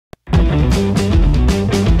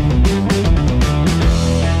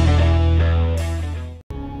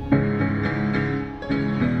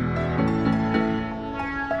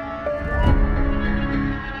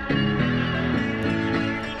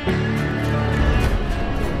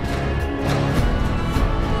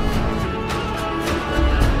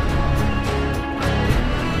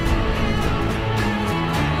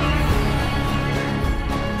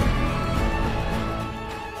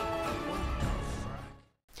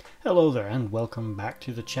Hello there and welcome back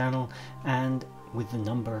to the channel, and with the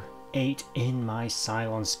number 8 in my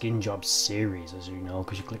Cylon skin job series, as you know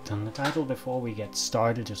because you clicked on the title. Before we get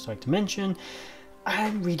started, just like to mention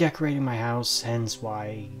I'm redecorating my house, hence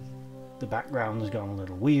why the background has gone a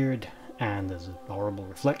little weird and there's a horrible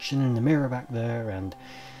reflection in the mirror back there, and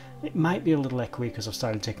it might be a little echoey because I've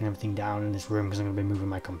started taking everything down in this room because I'm going to be moving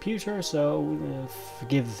my computer, so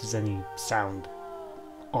forgive if there's any sound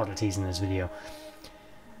oddities in this video.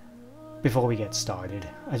 Before we get started,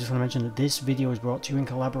 I just want to mention that this video is brought to you in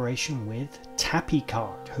collaboration with Tappy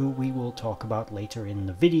Card, who we will talk about later in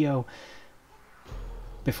the video.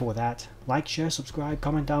 Before that, like, share, subscribe,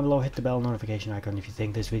 comment down below, hit the bell notification icon if you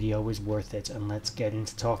think this video is worth it, and let's get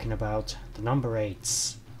into talking about the number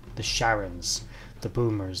 8s, the Sharons, the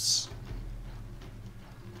boomers.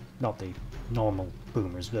 Not the normal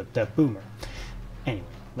boomers, but the boomer. Anyway,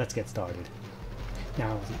 let's get started.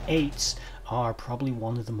 Now, the 8s are probably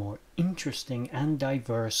one of the more interesting and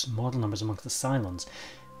diverse model numbers amongst the Cylons.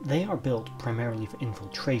 They are built primarily for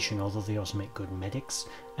infiltration, although they also make good medics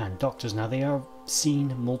and doctors. Now, they are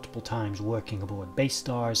seen multiple times working aboard base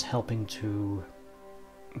stars, helping to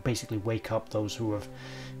basically wake up those who have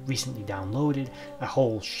recently downloaded. A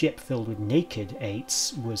whole ship filled with naked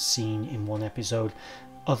 8s was seen in one episode.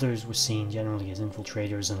 Others were seen generally as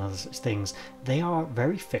infiltrators and other such things. They are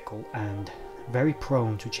very fickle and very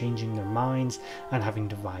prone to changing their minds and having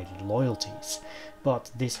divided loyalties, but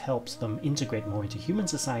this helps them integrate more into human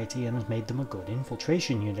society and has made them a good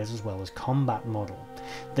infiltration unit as well as combat model.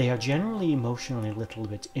 They are generally emotionally a little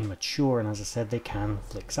bit immature, and as I said, they can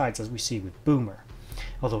flick sides, as we see with Boomer.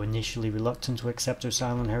 Although initially reluctant to accept her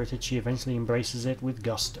Cylon heritage, she eventually embraces it with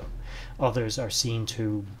gusto. Others are seen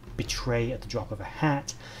to betray at the drop of a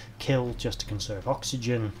hat, kill just to conserve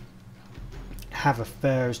oxygen, have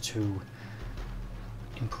affairs to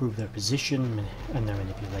improve their position and their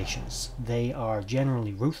manipulations. They are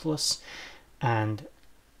generally ruthless and,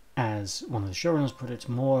 as one of the showrunners put it,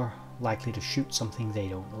 more likely to shoot something they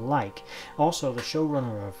don't like. Also, the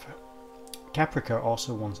showrunner of Caprica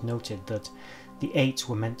also once noted that the 8s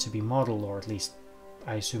were meant to be modelled, or at least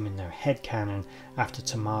I assume in their headcanon, after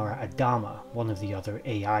Tamara Adama, one of the other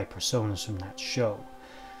AI personas from that show.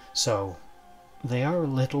 So they are a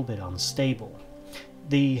little bit unstable.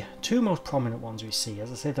 The two most prominent ones we see,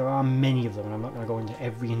 as I say, there are many of them, and I'm not going to go into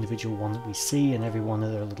every individual one that we see and every one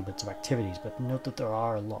of their little bits of activities, but note that there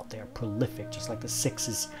are a lot. They are prolific, just like the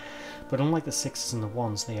 6s. But unlike the 6s and the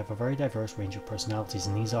 1s, they have a very diverse range of personalities,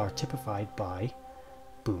 and these are typified by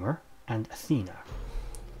Boomer and Athena,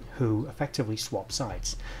 who effectively swap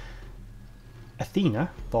sides. Athena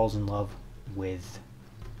falls in love with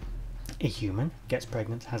a human, gets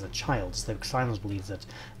pregnant, has a child. So the Cylons believe that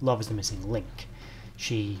love is the missing link.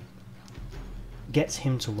 She gets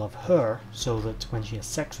him to love her so that when she has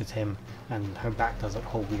sex with him and her back does that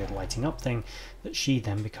whole weird lighting up thing, that she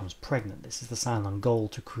then becomes pregnant. This is the Cylon goal,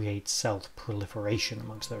 to create self-proliferation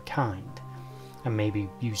amongst their kind and maybe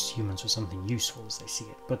use humans for something useful as they see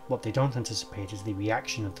it. But what they don't anticipate is the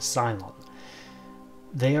reaction of the Cylon.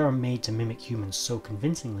 They are made to mimic humans so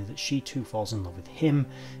convincingly that she too falls in love with him,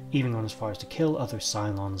 even going as far as to kill other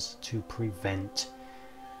Cylons to prevent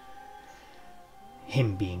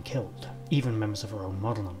him being killed, even members of her own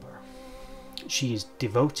model number. She is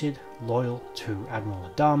devoted, loyal to Admiral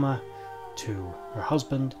Adama, to her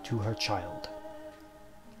husband, to her child.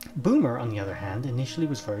 Boomer, on the other hand, initially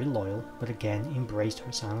was very loyal, but again embraced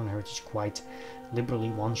her Cylon heritage quite liberally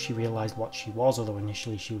once she realized what she was, although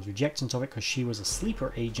initially she was rejectant of it because she was a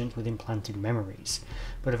sleeper agent with implanted memories,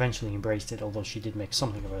 but eventually embraced it, although she did make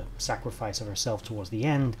something of a sacrifice of herself towards the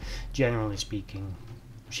end. Generally speaking,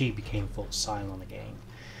 she became full Cylon again.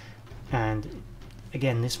 And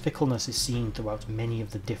again, this fickleness is seen throughout many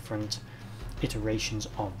of the different iterations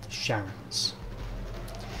of the Sharons.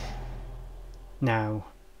 Now,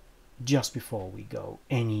 just before we go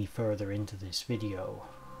any further into this video,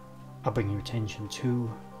 I'll bring your attention to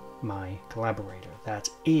my collaborator, that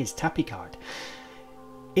is Tappy Card.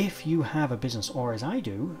 If you have a business, or as I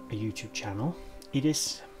do, a YouTube channel, it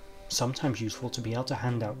is sometimes useful to be able to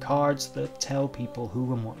hand out cards that tell people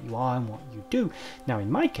who and what you are and what you do. Now, in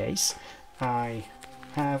my case, I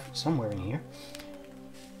have somewhere in here,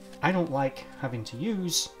 I don't like having to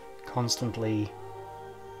use constantly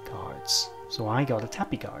cards, so I got a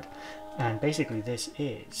Tappy Card. And basically this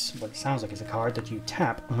is what it sounds like. It's a card that you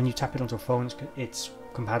tap, and when you tap it onto a phone, it's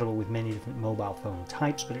compatible with many different mobile phone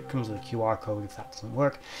types, but it comes with a QR code if that doesn't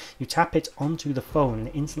work. You tap it onto the phone and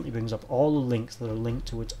it instantly brings up all the links that are linked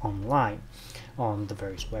to it online on the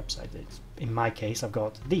various websites. In my case, I've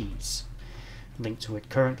got these linked to it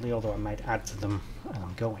currently, although I might add to them as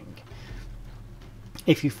I'm going.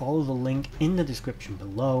 If you follow the link in the description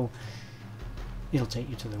below, it'll take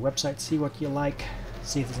you to their website to see what you like,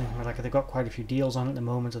 see if there's anything I like. They've got quite a few deals on at the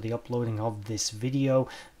moment of the uploading of this video.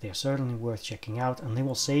 They're certainly worth checking out, and they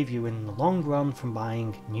will save you in the long run from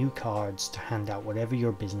buying new cards to hand out whatever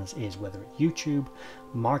your business is, whether it's YouTube,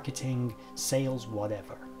 marketing, sales,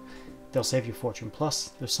 whatever. They'll save you a fortune. Plus,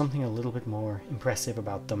 there's something a little bit more impressive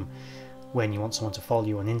about them when you want someone to follow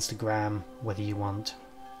you on Instagram, whether you want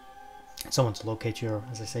someone to locate your,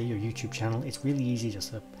 as I say, your YouTube channel. It's really easy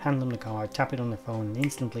just to hand them the card, tap it on their phone, and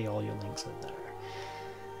instantly all your links are there.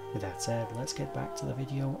 With that said, let's get back to the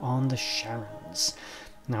video on the Sharons.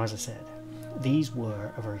 Now, as I said, these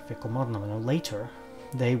were a very fickle model number. Now later,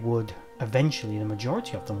 they would eventually, the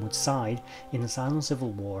majority of them would side in the Cylon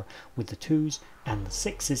Civil War with the 2s and the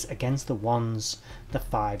 6s against the 1s, the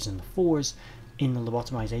 5s and the 4s in the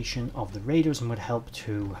lobotomization of the Raiders, and would help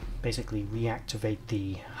to basically reactivate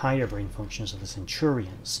the higher brain functions of the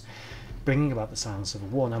Centurions, bringing about the Cylon Civil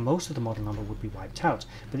War. Now, most of the model number would be wiped out,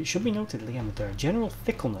 but it should be noted again with their general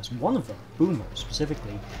fickleness, one of them, Boomer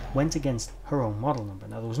specifically, went against her own model number.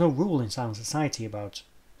 Now, there was no rule in Cylon society about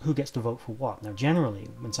who gets to vote for what. Now, generally,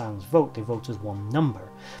 when Cylons vote, they vote as one number,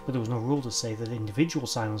 but there was no rule to say that individual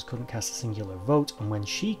Cylons couldn't cast a singular vote, and when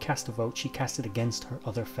she cast a vote, she cast it against her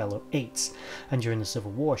other fellow 8s, and during the Civil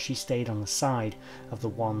War, she stayed on the side of the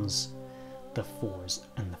 1s, the 4s,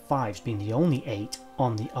 and the 5s, being the only 8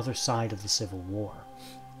 on the other side of the Civil War.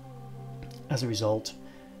 As a result,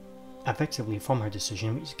 effectively from her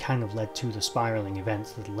decision, which kind of led to the spiraling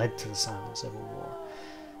events that led to the Cylon Civil War.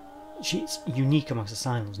 She's unique amongst the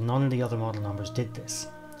Cylons. None of the other model numbers did this.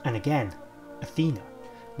 And again, Athena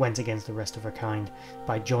went against the rest of her kind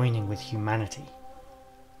by joining with humanity.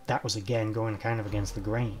 That was again going kind of against the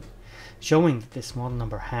grain, showing that this model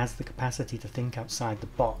number has the capacity to think outside the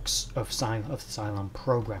box of the Cylon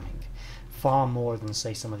programming, far more than,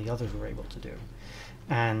 say, some of the others were able to do,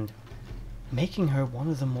 and making her one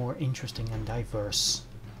of the more interesting and diverse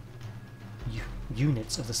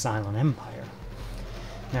units of the Cylon Empire.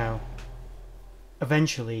 Now,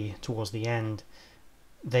 eventually, towards the end,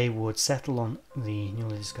 they would settle on the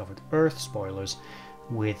newly discovered Earth, spoilers,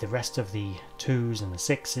 with the rest of the 2s and the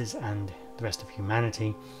 6s and the rest of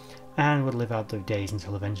humanity, and would live out their days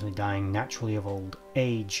until eventually dying naturally of old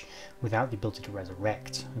age without the ability to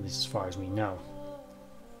resurrect, at least as far as we know.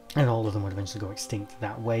 And all of them would eventually go extinct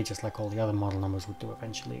that way, just like all the other model numbers would do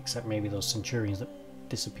eventually, except maybe those Centurions that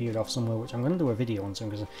disappeared off somewhere, which I'm going to do a video on soon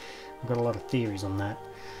because I've got a lot of theories on that.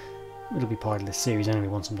 It'll be part of this series anyway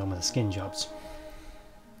once I'm done with the skin jobs.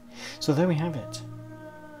 So there we have it.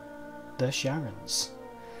 The Sharons.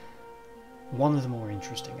 One of the more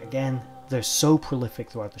interesting. Again, they're so prolific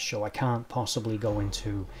throughout the show, I can't possibly go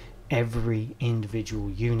into every individual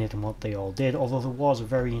unit and what they all did, although there was a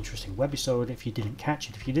very interesting webisode if you didn't catch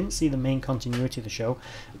it. If you didn't see the main continuity of the show,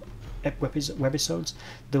 webisodes,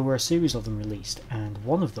 there were a series of them released, and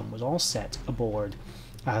one of them was all set aboard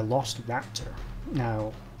a lost Raptor.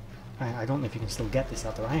 Now, I don't know if you can still get this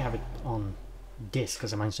out there. I have it on disc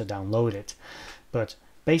because I managed to download it, but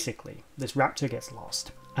basically this Raptor gets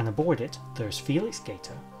lost, and aboard it there's Felix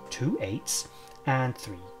Gator, 2 8s and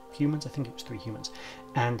 3 humans. I think it was 3 humans,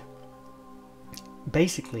 and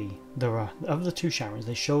basically there are, of the 2 Sharons,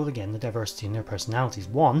 they show again the diversity in their personalities.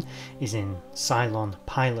 One is in Cylon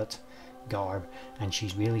pilot garb, and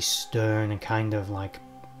she's really stern and kind of like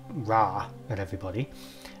rah at everybody.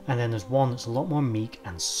 And then there's one that's a lot more meek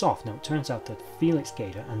and soft. Now, it turns out that Felix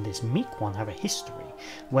Gator and this meek one have a history.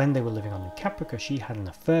 When they were living on New Caprica, she had an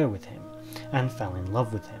affair with him and fell in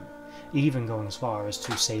love with him, even going as far as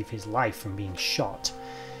to save his life from being shot.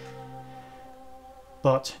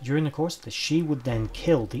 But during the course of this, she would then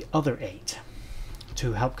kill the other 8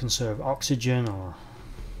 to help conserve oxygen, or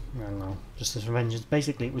I don't know, just as vengeance.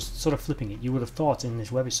 Basically, it was sort of flipping it. You would have thought in this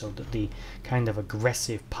webisode that the kind of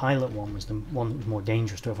aggressive pilot one was the one that was more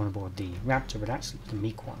dangerous to everyone aboard the Raptor, but actually it was the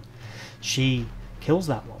meek one. She kills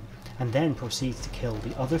that one, and then proceeds to kill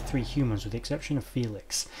the other 3 humans with the exception of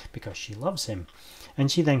Felix, because she loves him.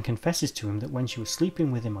 And she then confesses to him that when she was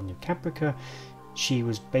sleeping with him on New Caprica, she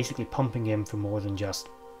was basically pumping him for more than just...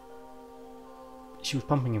 She was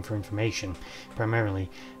pumping him for information, primarily,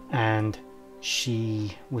 and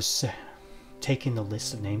she was taking the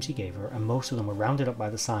list of names he gave her, and most of them were rounded up by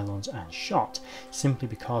the Cylons and shot, simply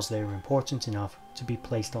because they were important enough to be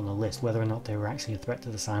placed on the list. Whether or not they were actually a threat to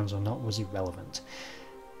the Cylons or not was irrelevant,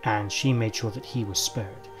 and she made sure that he was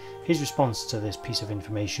spared. His response to this piece of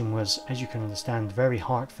information was, as you can understand, very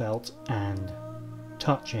heartfelt and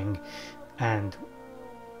touching, and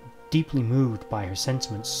deeply moved by her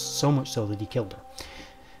sentiments, so much so that he killed her,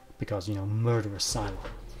 because, you know, murderous Cylon.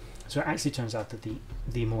 So it actually turns out that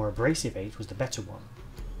the more abrasive 8 was the better one,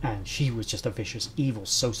 and she was just a vicious, evil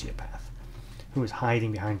sociopath who was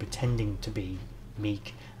hiding behind pretending to be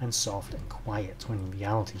meek and soft and quiet, when in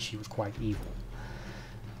reality she was quite evil.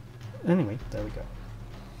 Anyway, there we go.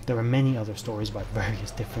 There are many other stories about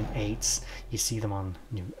various different 8s. You see them on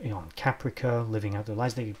Caprica, living out their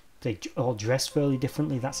lives. They all dress fairly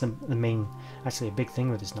differently. That's actually a big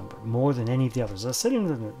thing with this number, more than any of the others. As I said,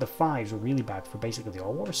 the 5s were really bad for basically they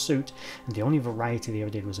all wore a suit, and the only variety they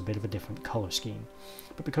ever did was a bit of a different colour scheme.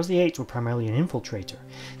 But because the 8s were primarily an infiltrator,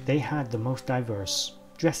 they had the most diverse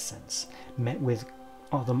dress sense, met with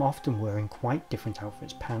them often wearing quite different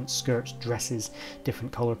outfits: pants, skirts, dresses,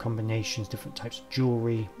 different colour combinations, different types of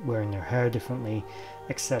jewellery, wearing their hair differently,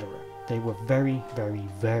 etc. They were very, very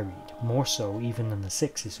varied, more so even than the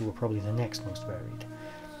 6s, who were probably the next most varied.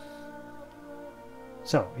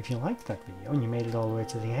 So, if you liked that video and you made it all the way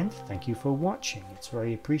to the end, thank you for watching. It's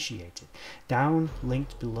very appreciated. Down,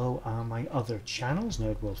 linked below, are my other channels: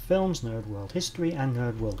 Nerd World Films, Nerd World History, and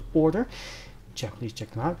Nerd World Order. Please check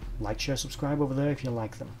them out. Like, share, subscribe over there if you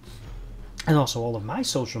like them. And also all of my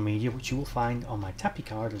social media, which you will find on my Tappy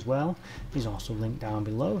Card as well, is also linked down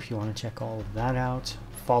below if you want to check all of that out.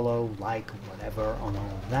 Follow, like, whatever on all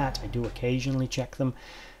of that. I do occasionally check them.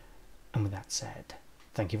 And with that said,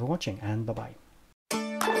 thank you for watching, and bye-bye.